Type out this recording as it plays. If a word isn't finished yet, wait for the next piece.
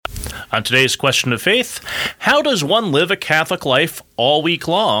On today's question of faith, how does one live a Catholic life all week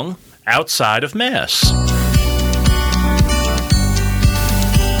long outside of Mass?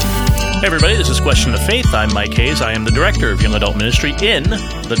 Hey everybody, this is Question of Faith. I'm Mike Hayes. I am the Director of Young Adult Ministry in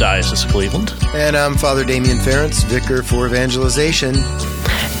the Diocese of Cleveland. And I'm Father Damien Ference, Vicar for Evangelization.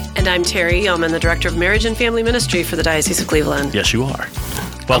 And I'm Terry. I'm the Director of Marriage and Family Ministry for the Diocese of Cleveland. Yes, you are.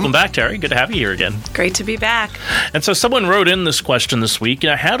 Welcome back, Terry. Good to have you here again. Great to be back. And so someone wrote in this question this week,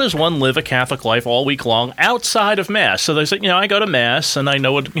 how does one live a Catholic life all week long outside of Mass? So they said, I go to Mass and I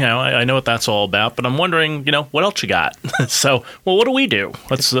know what, I know what that's all about, but I'm wondering, what else you got? So, what do we do?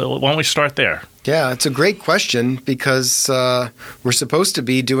 Why don't we start there? Yeah, it's a great question because we're supposed to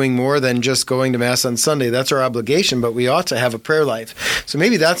be doing more than just going to Mass on Sunday. That's our obligation, but we ought to have a prayer life. So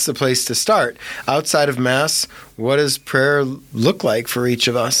maybe that's the place to start. Outside of Mass, what does prayer look like for each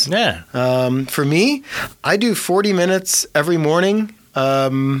of us? Yeah. For me, I do 40 minutes every morning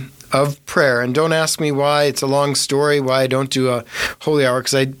of prayer. And don't ask me why. It's a long story why I don't do a holy hour,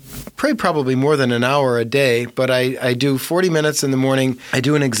 because I pray probably more than an hour a day, but I do 40 minutes in the morning. I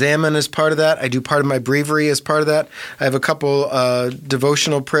do an examen as part of that. I do part of my breviary as part of that. I have a couple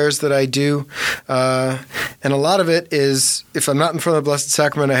devotional prayers that I do. And a lot of it is, if I'm not in front of the Blessed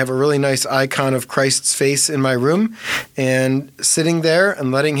Sacrament, I have a really nice icon of Christ's face in my room, and sitting there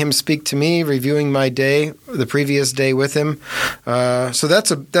and letting him speak to me, reviewing my day, the previous day with him. So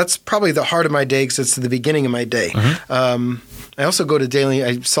that's probably the heart of my day, because it's the beginning of my day. Mm-hmm. I also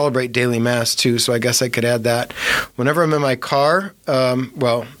I celebrate daily Mass too, so I guess I could add that. Whenever I'm in my car,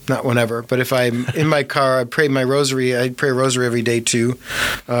 well, not whenever, but if I'm in my car, I pray my rosary. I pray a rosary every day too,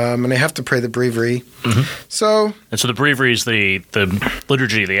 and I have to pray the breviary. Mm-hmm. So the breviary is the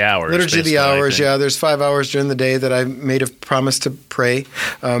liturgy of the hours. Liturgy of the hours, yeah. There's 5 hours during the day that I made a promise to pray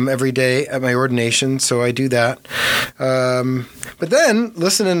every day at my ordination, so I do that. But then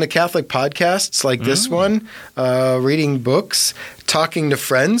listening to Catholic podcasts like this one, reading books, talking to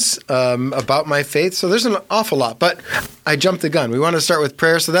friends about my faith. So there's an awful lot, but I jumped the gun. We want to start with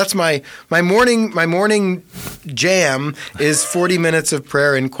prayer. So that's my morning jam is 40 minutes of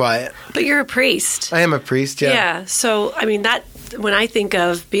prayer in quiet. But you're a priest. I am a priest, yeah. Yeah. So, when I think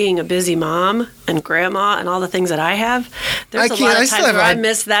of being a busy mom and grandma and all the things that I have, there's a lot of times where I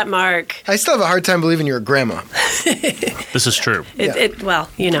miss that mark. I still have a hard time believing you're a grandma. This is true.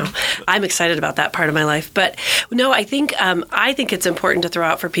 I'm excited about that part of my life. But no, I think it's important to throw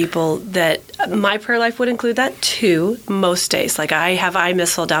out for people that my prayer life would include that too, most days. Like I have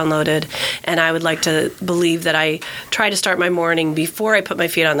iMissal downloaded, and I would like to believe that I try to start my morning before I put my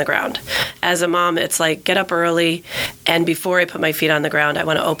feet on the ground. As a mom, it's like get up early, and before I put my feet on the ground, I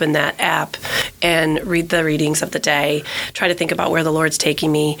want to open that app and read the readings of the day, try to think about where the Lord's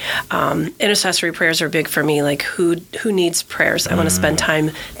taking me. Intercessory prayers are big for me, like who needs prayers. I want to spend time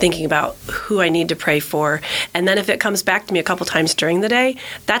thinking about who I need to pray for. And then if it comes back to me a couple times during the day,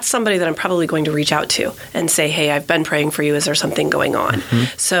 that's somebody that I'm probably going to reach out to and say, hey, I've been praying for you. Is there something going on?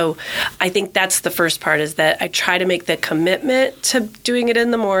 Mm-hmm. So I think that's the first part, is that I try to make the commitment to doing it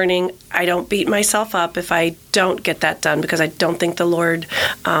in the morning. I don't beat myself up if I don't get that done, because I don't think the Lord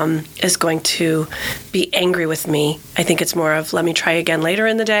is going to be angry with me. I think it's more of, let me try again later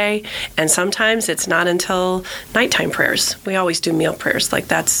in the day. And sometimes it's not until nighttime prayers. We always do meal prayers like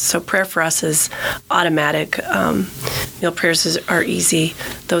that. So prayer for us is automatic. Meal prayers are easy.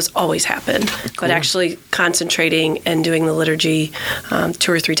 Those always happen. Cool. But actually concentrating and doing the liturgy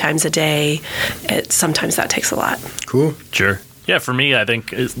 2 or 3 times a day, sometimes that takes a lot. Cool. Sure. Yeah, for me, I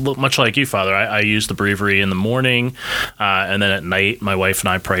think, much like you, Father, I use the breviary in the morning, and then at night, my wife and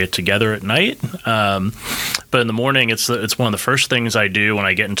I pray it together at night. But in the morning, it's one of the first things I do when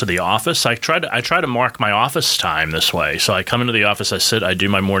I get into the office. I try to mark my office time this way. So I come into the office, I sit, I do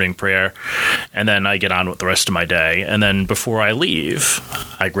my morning prayer, and then I get on with the rest of my day. And then before I leave,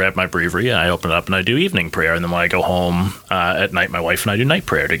 I grab my breviary and I open it up and I do evening prayer. And then when I go home at night, my wife and I do night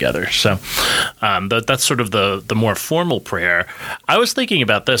prayer together. So that's sort of the more formal prayer. I was thinking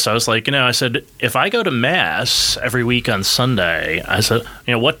about this. I was like, I said, if I go to Mass every week on Sunday, I said,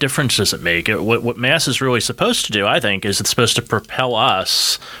 what difference does it make? What Mass is really supposed to do, I think, is it's supposed to propel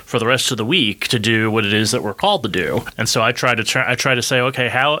us for the rest of the week to do what it is that we're called to do. And so I try to say, okay,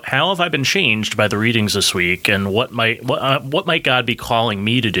 how have I been changed by the readings this week, and what might God be calling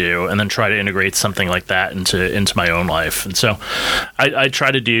me to do, and then try to integrate something like that into my own life. And so I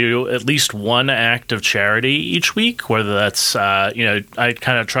try to do at least one act of charity each week, whether that's I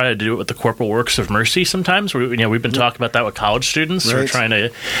kind of try to do it with the corporal works of mercy sometimes. We've been talking about that with college students. Right. We're trying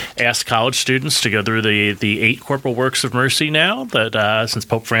to ask college students to go through the 8 corporal works of mercy now that since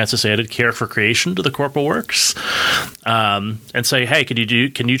Pope Francis added care for creation to the corporal works, and say, hey, can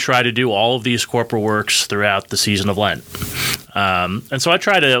you try to do all of these corporal works throughout the season of Lent? And so I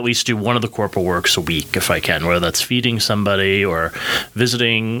try to at least do one of the corporal works a week if I can, whether that's feeding somebody or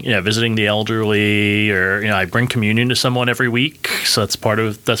visiting the elderly, or I bring communion to someone every week. So that's part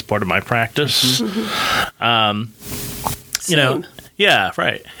of my practice. Yeah,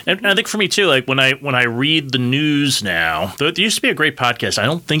 right. And I think for me too, like when I read the news now, there used to be a great podcast. I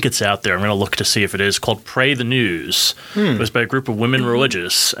don't think it's out there. I'm going to look to see if it is, called Pray the News. It was by a group of women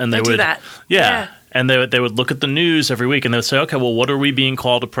religious, and they would do that. Yeah. And they would look at the news every week, and they would say, okay, well, what are we being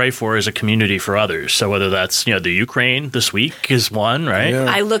called to pray for as a community for others? So whether that's, the Ukraine this week is one, right? Yeah.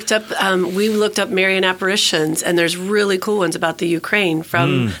 I looked up, we looked up Marian apparitions, and there's really cool ones about the Ukraine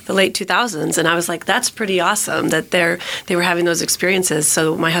from the late 2000s. And I was like, that's pretty awesome that they were having those experiences.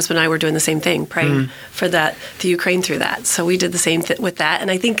 So my husband and I were doing the same thing, praying for the Ukraine through that. So we did the same thing with that.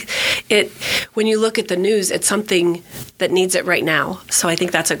 And I think when you look at the news, it's something that needs it right now. So I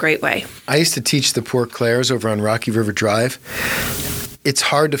think that's a great way. I used to teach the Poor Clares over on Rocky River Drive. It's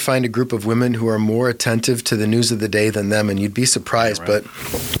hard to find a group of women who are more attentive to the news of the day than them, and you'd be surprised. Right.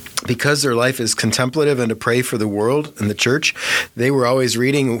 But because their life is contemplative and to pray for the world and the church, they were always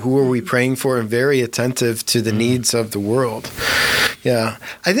reading who are we praying for and very attentive to the needs of the world. Yeah.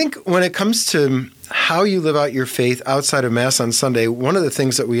 I think when it comes to how you live out your faith outside of Mass on Sunday, one of the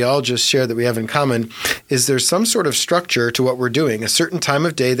things that we all just share that we have in common is there's some sort of structure to what we're doing, a certain time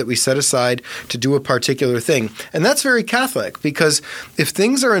of day that we set aside to do a particular thing. And that's very Catholic, because if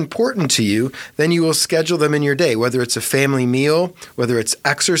things are important to you, then you will schedule them in your day, whether it's a family meal, whether it's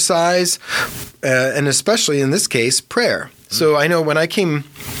exercise, and especially in this case, prayer. So I know when I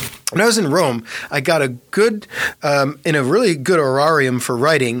was in Rome, I got a really good orarium for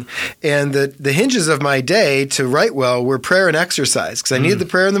writing, and the hinges of my day to write well were prayer and exercise, because I needed the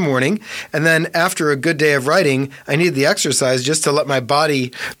prayer in the morning, and then after a good day of writing, I needed the exercise just to let my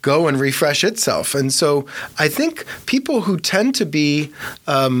body go and refresh itself. And so I think people who tend to be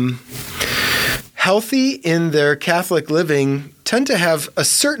healthy in their Catholic living tend to have a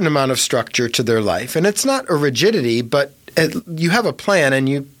certain amount of structure to their life, and it's not a rigidity, but you have a plan and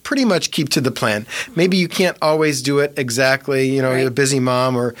you pretty much keep to the plan. Maybe you can't always do it exactly. Right. You're a busy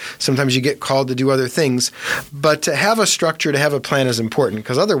mom, or sometimes you get called to do other things. But to have a structure, to have a plan is important,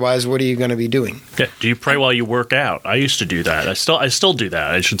 because otherwise, what are you going to be doing? Yeah. Do you pray while you work out? I used to do that. I still do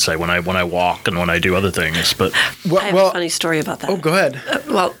that, I should say, when I walk and when I do other things. But I have a funny story about that. Oh, go ahead.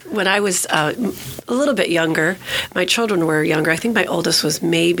 When I was a little bit younger, my children were younger. I think my oldest was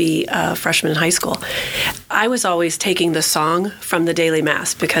maybe a freshman in high school. I was always taking the song from the daily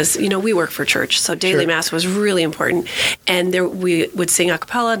Mass, because we work for church, so daily Mass was really important. And we would sing a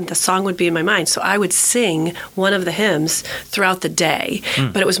cappella, and the song would be in my mind. So I would sing one of the hymns throughout the day,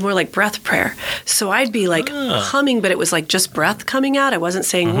 but it was more like breath prayer. So I'd be like humming, but it was like just breath coming out. I wasn't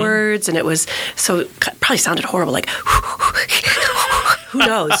saying words, and it was probably sounded horrible, like who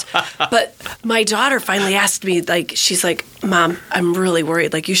knows? But my daughter finally asked me, she's like, Mom, I'm really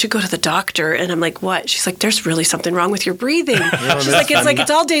worried. You should go to the doctor. And I'm like, what? She's like, there's really something wrong with your breathing. She's like,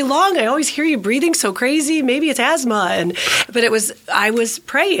 it's all day long. I always hear you breathing so crazy. Maybe it's asthma. But I was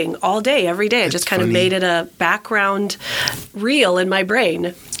praying all day, every day. I just kind of made it a background reel in my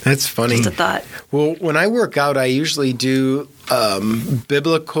brain. That's funny. Just a thought. Well, when I work out, I usually do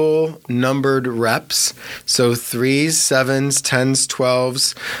biblical numbered reps. So 3s, 7s, 10s,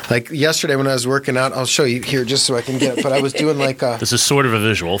 12s. Like yesterday when I was working out, I'll show you here just so I can get it. But I was doing This is sort of a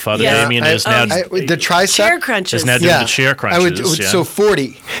visual. Father Damien is now... the tricep... Chair crunches. Is now doing the chair crunches. So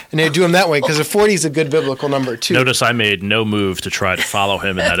 40. And I do them that way because a 40 is a good biblical number too. Notice I made no move to try to follow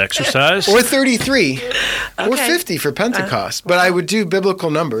him in that exercise. Or 33. Or 50 for Pentecost. But I would do biblical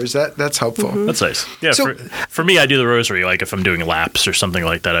numbers. That's helpful. Mm-hmm. That's nice. Yeah, so, for me, I do the rosary. If I'm doing laps or something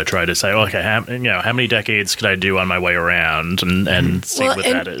like that, I try to say, okay, how many decades could I do on my way around, and see what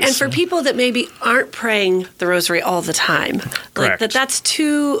that is. And for people that maybe aren't praying the rosary all the time, that's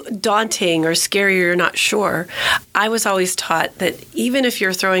too daunting or scary, or you're not sure. I was always taught that even if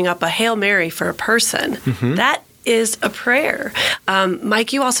you're throwing up a Hail Mary for a person, that is a prayer.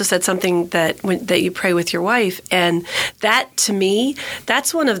 Mike, you also said something that you pray with your wife, and that, to me,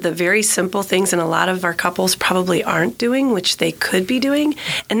 that's one of the very simple things, and a lot of our couples probably aren't doing, which they could be doing,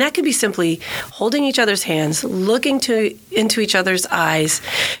 and that could be simply holding each other's hands, looking into each other's eyes,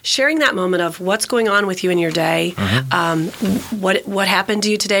 sharing that moment of what's going on with you in your day, what happened to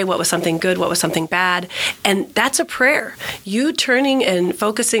you today, what was something good, what was something bad, and that's a prayer. You turning and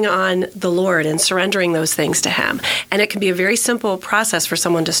focusing on the Lord and surrendering those things to Him. And it can be a very simple process for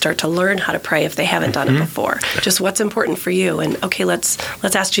someone to start to learn how to pray if they haven't done it before. Just what's important for you. And okay, let's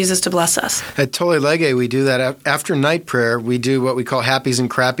ask Jesus to bless us. At Tole Lege, we do that after night prayer. We do what we call happies and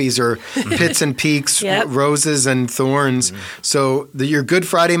crappies, or pits and peaks, roses and thorns. So your Good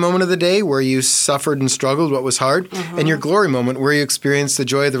Friday moment of the day where you suffered and struggled, what was hard, and your glory moment where you experienced the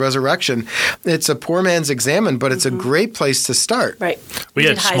joy of the resurrection. It's a poor man's examen, but it's a great place to start. Right. We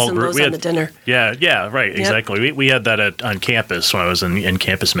had highs and lows on the dinner. Yeah, right, exactly. We had that on campus when I was in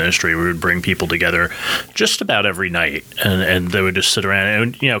campus ministry. We would bring people together just about every night, and they would just sit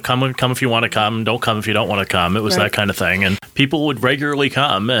around and, come if you want to come, don't come if you don't want to come. It was that kind of thing. And people would regularly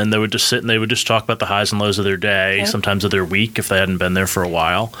come, and they would just sit and they would just talk about the highs and lows of their day, sometimes of their week if they hadn't been there for a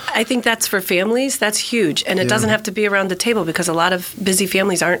while. I think that's for families, that's huge. And it doesn't have to be around the table, because a lot of busy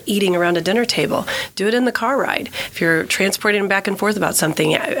families aren't eating around a dinner table. Do it in the car ride. If you're transporting them back and forth about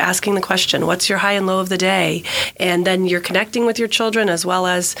something, asking the question, what's your high and low of the day? And then you're connecting with your children as well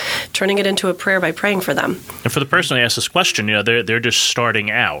as turning it into a prayer by praying for them. And for the person who asked this question, they're just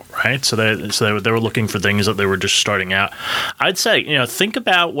starting out, right? So they were looking for things that they were just starting out. I'd say, think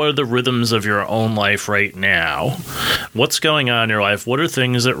about what are the rhythms of your own life right now. What's going on in your life? What are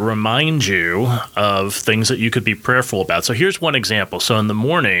things that remind you of things that you could be prayerful about? So here's one example. So in the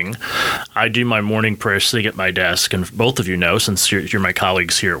morning, I do my morning prayer sitting at my desk, and both of you know, since you're my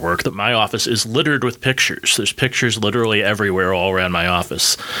colleagues here at work, that my office is littered with pictures. There's pictures literally everywhere all around my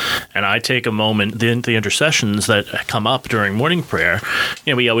office. And I take a moment, the intercessions that come up during morning prayer,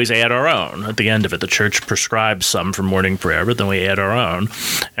 we always add our own at the end of it. The church prescribes some for morning prayer, but then we add our own.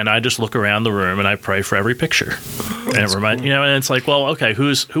 And I just look around the room and I pray for every picture. And it reminds, and it's like, well, okay,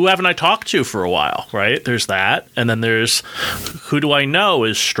 who haven't I talked to for a while, right? There's that. And then there's who do I know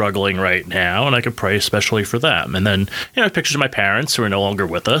is struggling right now, and I can pray especially for them. And then, pictures of my parents who are no longer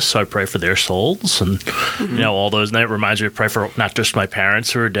with us, so I pray for their souls and, all those. And that reminds me to pray for not just my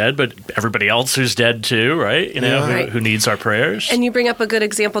parents who are dead, but everybody else who's dead too, right? Who needs our prayers. And you bring up a good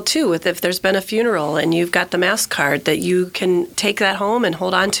example too, with if there's been a funeral and you've got the Mass card, that you can take that home and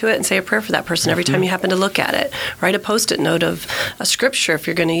hold on to it and say a prayer for that person every time you happen to look at it. Write a Post-it note of a scripture if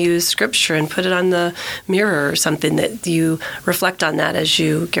you're going to use scripture, and put it on the mirror or something, that you reflect on that as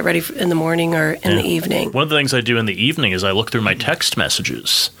you get ready in the morning or in the evening. One of the things I do in the evening is I look through my text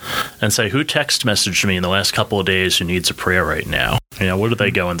messages and say, who text messaged me in the last couple of days who needs a prayer right now? What are they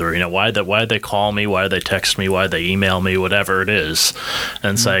going through? Why did they call me? Why did they text me? Why did they email me? Whatever it is.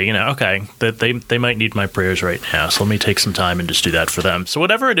 And say, okay, that they might need my prayers right now. So let me take some time and just do that for them. So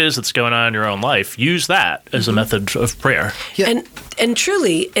whatever it is that's going on in your own life, use that as a method of prayer. Yeah. And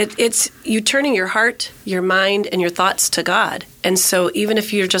truly, it's you turning your heart, your mind, and your thoughts to God. And so even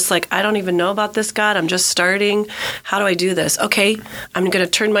if you're just like, I don't even know about this, God, I'm just starting. How do I do this? Okay, I'm going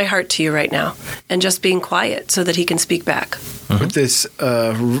to turn my heart to you right now, and just being quiet so that He can speak back. With this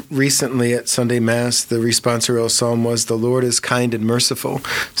recently at Sunday Mass, the responsorial psalm was, the Lord is kind and merciful.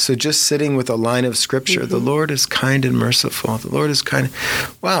 So just sitting with a line of scripture, the Lord is kind and merciful. The Lord is kind.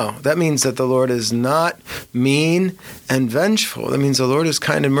 Wow, that means that the Lord is not mean and vengeful. That means the Lord is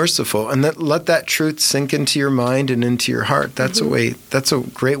kind and merciful. And let that truth sink into your mind and into your heart. That's a way. That's a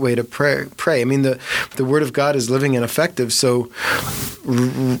great way to pray. I mean, the Word of God is living and effective. So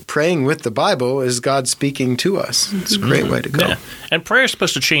praying with the Bible is God speaking to us. It's a great way to go. Yeah. And prayer is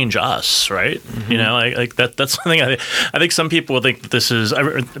supposed to change us, right? Like that's something I think some people will think that this is.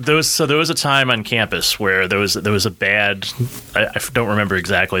 There was a time on campus where there was a bad. I don't remember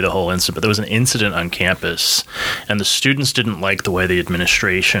exactly the whole incident, but there was an incident on campus, and the students didn't like the way the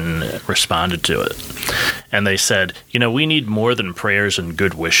administration responded to it, and they said, we need more than prayers and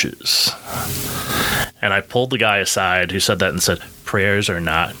good wishes. And I pulled the guy aside who said that and said, prayers are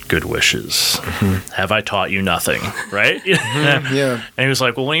not good wishes. Have I taught you nothing? Right? Yeah. And he was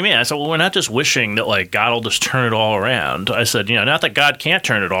like, well, what do you mean? I said, well, we're not just wishing that like God will just turn it all around. I said, not that God can't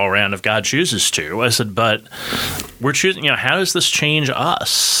turn it all around if God chooses to. I said, but we're choosing, how does this change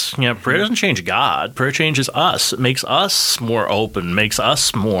us? Prayer doesn't change God. Prayer changes us. It makes us more open, makes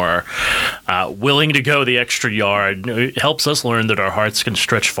us more willing to go the extra yard. It helps us learn that our hearts can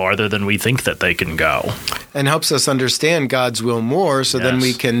stretch farther than we think that they can go. And helps us understand God's will more, so then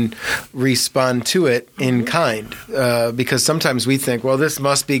we can respond to it in kind. Because sometimes we think, well, this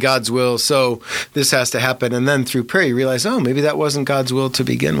must be God's will, so this has to happen. And then through prayer, you realize, oh, maybe that wasn't God's will to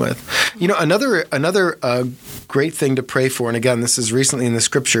begin with. Another great thing to pray for, and again, this is recently in the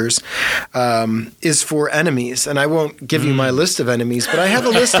scriptures, is for enemies. And I won't give you my list of enemies, but I have a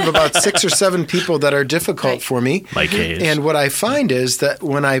list of about 6 or 7 people that are difficult for me. My case. And what I find is that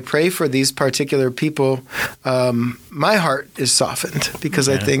when I pray for these particular people, my heart is softened because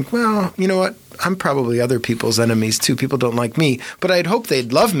I think, well, you know what? I'm probably other people's enemies too. People don't like me, but I'd hope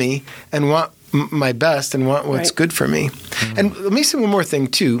they'd love me and want my best and want what's good for me. And let me say one more thing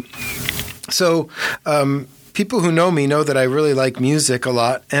too. So, people who know me know that I really like music a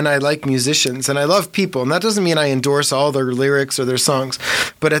lot, and I like musicians, and I love people. And that doesn't mean I endorse all their lyrics or their songs.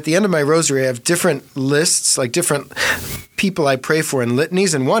 But at the end of my rosary, I have different lists, like different people I pray for in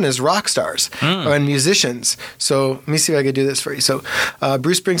litanies, and one is rock stars and musicians. So let me see if I can do this for you. So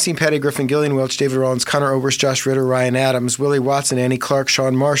Bruce Springsteen, Patty Griffin, Gillian Welch, David Rollins, Conor Oberst, Josh Ritter, Ryan Adams, Willie Watson, Annie Clark,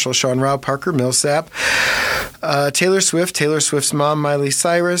 Sean Marshall, Sean Rao, Parker Millsap, Taylor Swift, Taylor Swift's mom, Miley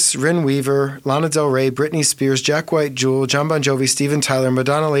Cyrus, Rin Weaver, Lana Del Rey, Britney Spears, Jack White, Jewel, John Bon Jovi, Steven Tyler,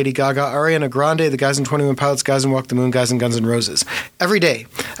 Madonna, Lady Gaga, Ariana Grande, the guys in 21 Pilots, guys in Walk the Moon, guys in Guns N' Roses. Every day,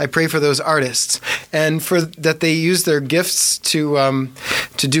 I pray for those artists and for that they use their gifts to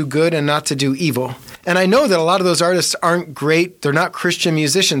do good and not to do evil. And I know that a lot of those artists aren't great. They're not Christian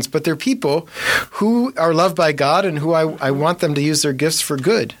musicians, but they're people who are loved by God and who I want them to use their gifts for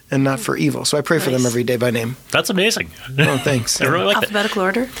good and not for evil. So I pray for them every day by name. That's amazing. Oh, thanks. I really like that. Alphabetical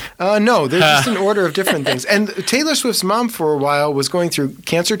order? No, there's just an order of different things. And Taylor Swift's mom for a while was going through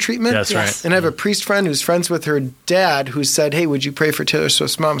cancer treatment. That's right. And I have a priest friend who's friends with her dad who said, hey, would you pray for Taylor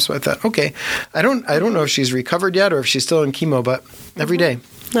Swift's mom? So I thought, okay, I don't know if she's recovered yet or if she's still in chemo, but every day.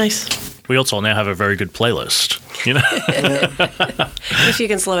 Nice. We also now have a very good playlist. If you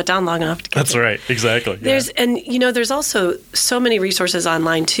can slow it down long enough to get That's there. right. Exactly. There's also so many resources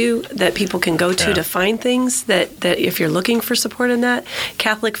online too that people can go to find things that if you're looking for support in that.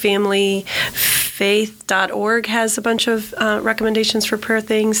 Catholic Family Faith.org has a bunch of recommendations for prayer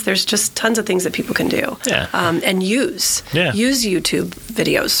things. There's just tons of things that people can do. And use. Use YouTube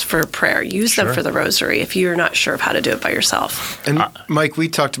videos for prayer. Use them for the rosary if you're not sure of how to do it by yourself. And Mike, we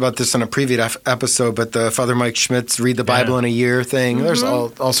talked about this on a previous episode, but the Father Mike Schmidt's Read the Bible in a Year thing, there's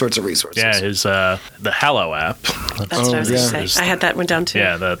all sorts of resources. Yeah, his the Hallow app. That's what I was going to say. I had that one down too.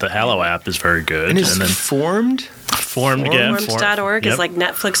 Yeah, the Hallow app is very good. And it's Formed? Formed again. Formed.org is like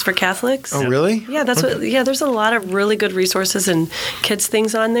Netflix for Catholics. Oh, really? Yeah, that's what. Yeah, there's a lot of really good resources and kids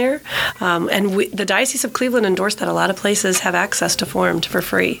things on there. And the Diocese of Cleveland endorsed that. A lot of places have access to Formed for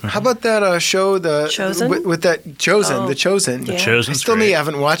free. How about that show, the Chosen? With that Chosen, The Chosen? Yeah. The Chosen. I still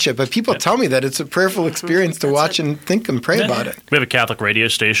haven't watched it, but people tell me that it's a prayerful experience to watch and think and pray about it. We have a Catholic radio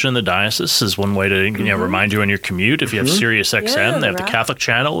station in the diocese is one way to remind you on your commute. If you have Sirius XM, they have the Catholic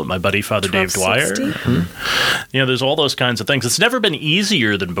channel with my buddy Father Dave Dwyer. There's all those kinds of things. It's never been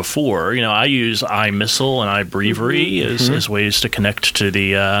easier than before. I use iMissal and iBreviary as ways to connect to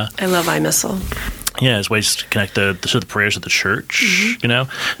the. I love iMissal. Yeah, as ways to connect to the prayers of the church,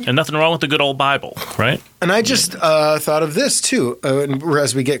 and nothing wrong with the good old Bible, right? And I just thought of this, too,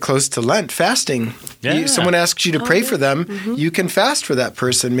 as we get close to Lent, fasting. Yeah. Someone asks you to pray for them, you can fast for that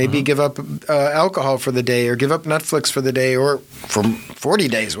person. Maybe give up alcohol for the day or give up Netflix for the day or for 40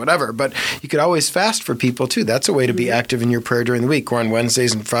 days, whatever. But you could always fast for people, too. That's a way to be active in your prayer during the week. Go on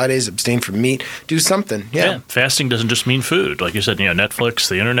Wednesdays and Fridays, abstain from meat, do something. Yeah. Fasting doesn't just mean food. Like you said, Netflix,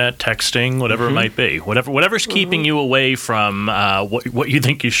 the internet, texting, whatever it might be. Whatever's keeping you away from what you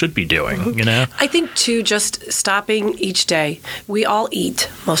think you should be doing, I think, too, just stopping each day. We all eat,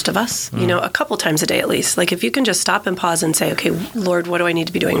 most of us, a couple times a day at least. Like if you can just stop and pause and say, okay, Lord, what do I need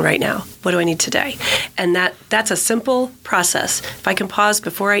to be doing right now? What do I need today? And that's a simple process. If I can pause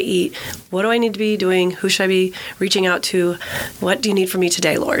before I eat, what do I need to be doing? Who should I be reaching out to? What do you need from me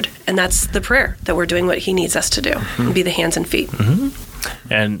today, Lord? And that's the prayer, that we're doing what he needs us to do, and be the hands and feet.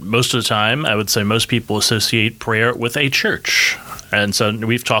 And most of the time, I would say most people associate prayer with a church. And so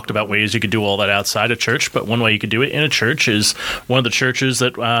we've talked about ways you could do all that outside of church, but one way you could do it in a church is one of the churches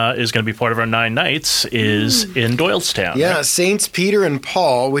that is going to be part of our 9 nights is in Doylestown. Yeah, right? Saints Peter and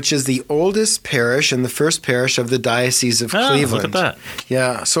Paul, which is the oldest parish and the first parish of the Diocese of Cleveland. Look at that.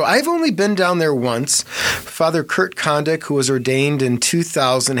 Yeah, so I've only been down there once. Father Kurt Kondik, who was ordained in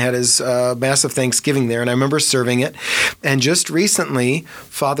 2000, had his Mass of Thanksgiving there, and I remember serving it. And just recently,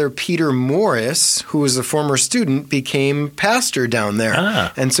 Father Peter Morris, who was a former student, became pastor down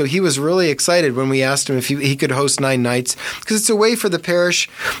there. And so he was really excited when we asked him if he could host 9 nights, because it's a way for the parish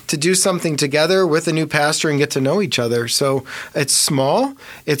to do something together with a new pastor and get to know each other. So it's small.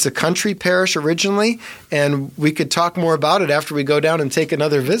 It's a country parish originally, and we could talk more about it after we go down and take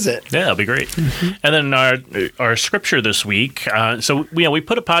another visit. Yeah, that'll be great. And then our scripture this week. So we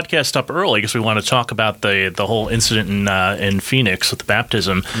put a podcast up early because we want to talk about the whole incident in Phoenix with the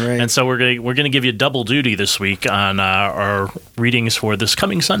baptism. Right. And so we're going to give you double duty this week on our readings for this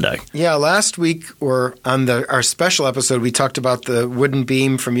coming Sunday. Yeah, last week or on our special episode, we talked about the wooden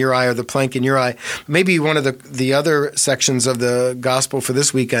beam from your eye or the plank in your eye. Maybe one of the other sections of the gospel for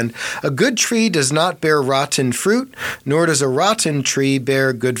this weekend. A good tree does not bear rotten fruit, nor does a rotten tree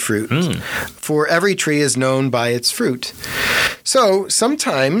bear good fruit. For every tree is known by its fruit. So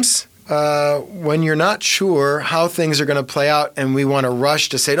sometimes when you're not sure how things are going to play out and we want to rush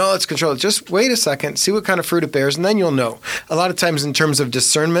to say, no, let's control it, just wait a second, see what kind of fruit it bears, and then you'll know. A lot of times in terms of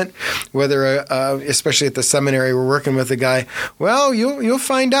discernment, whether, especially at the seminary, we're working with a guy, well, you'll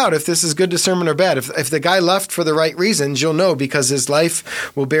find out if this is good discernment or bad. If the guy left for the right reasons, you'll know because his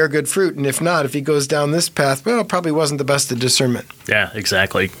life will bear good fruit. And if not, if he goes down this path, well, it probably wasn't the best of discernment. Yeah,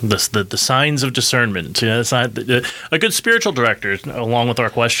 exactly. The signs of discernment. It's not, a good spiritual director, along with our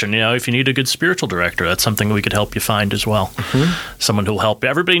question, if you need a good spiritual director, that's something we could help you find as well. Someone who'll help you.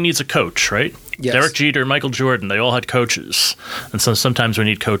 Everybody needs a coach, right? Yes. Derek Jeter, Michael Jordan, they all had coaches. And so sometimes we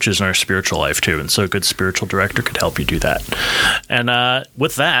need coaches in our spiritual life too. And so a good spiritual director could help you do that. And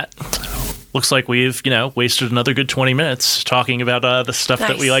with that, looks like we've, wasted another good 20 minutes talking about the stuff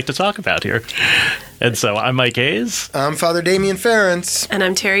that we like to talk about here. And so I'm Mike Hayes. I'm Father Damien Ference. And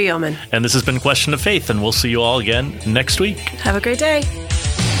I'm Terry Yeoman. And this has been Question of Faith, and we'll see you all again next week. Have a great day.